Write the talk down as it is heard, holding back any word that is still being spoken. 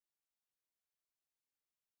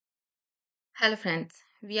Hello, friends.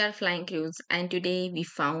 We are Flying Crews, and today we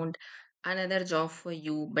found another job for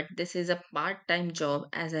you. But this is a part time job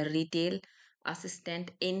as a retail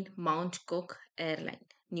assistant in Mount Cook Airline,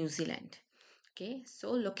 New Zealand. Okay,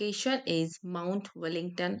 so location is Mount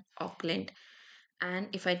Wellington, Auckland.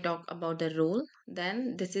 And if I talk about the role,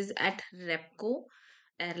 then this is at Repco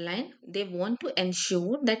Airline. They want to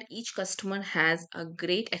ensure that each customer has a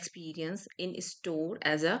great experience in store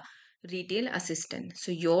as a retail assistant.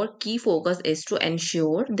 So your key focus is to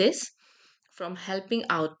ensure this from helping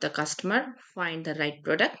out the customer find the right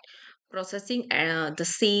product, processing the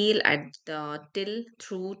sale at the till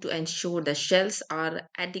through to ensure the shelves are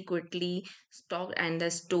adequately stocked and the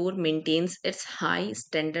store maintains its high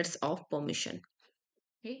standards of permission.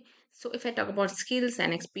 Okay. So if I talk about skills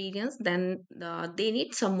and experience, then they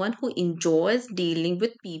need someone who enjoys dealing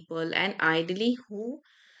with people and ideally who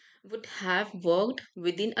would have worked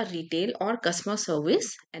within a retail or customer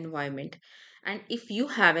service environment. And if you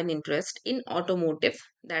have an interest in automotive,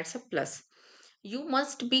 that's a plus. You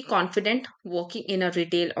must be confident working in a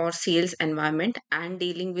retail or sales environment and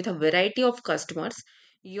dealing with a variety of customers.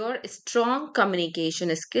 Your strong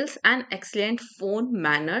communication skills and excellent phone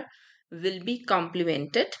manner will be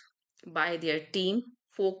complemented by their team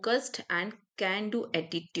focused and can do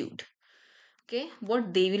attitude. Okay,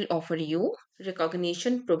 what they will offer you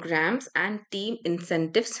recognition programs and team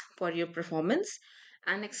incentives for your performance,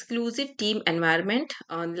 an exclusive team environment,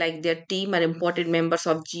 like their team are important members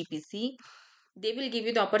of GPC. They will give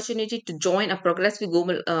you the opportunity to join a progressive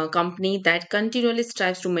global company that continually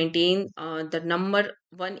strives to maintain the number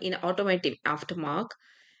one in automotive aftermarket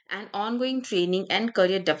and ongoing training and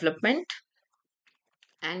career development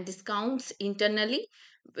and discounts internally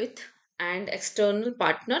with and external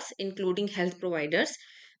partners including health providers.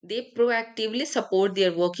 They proactively support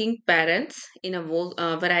their working parents in a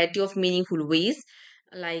variety of meaningful ways,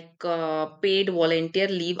 like paid volunteer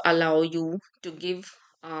leave allow you to give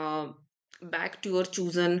uh, back to your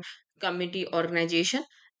chosen community organization,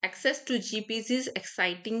 access to GPC's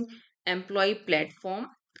exciting employee platform.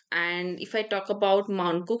 And if I talk about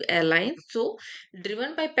Mount Cook Airlines, so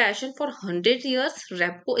driven by passion for 100 years,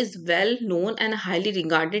 Repco is well known and a highly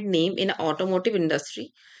regarded name in the automotive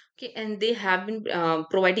industry. Okay, and they have been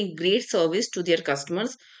providing great service to their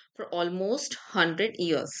customers for almost 100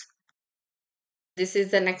 years. This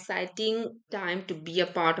is an exciting time to be a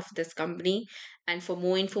part of this company. And for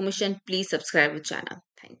more information, please subscribe the channel.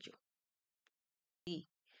 Thank you.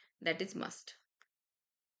 That is must.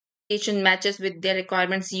 Application matches with their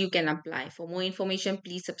requirements, you can apply. For more information,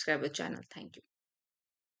 please subscribe the channel. Thank you.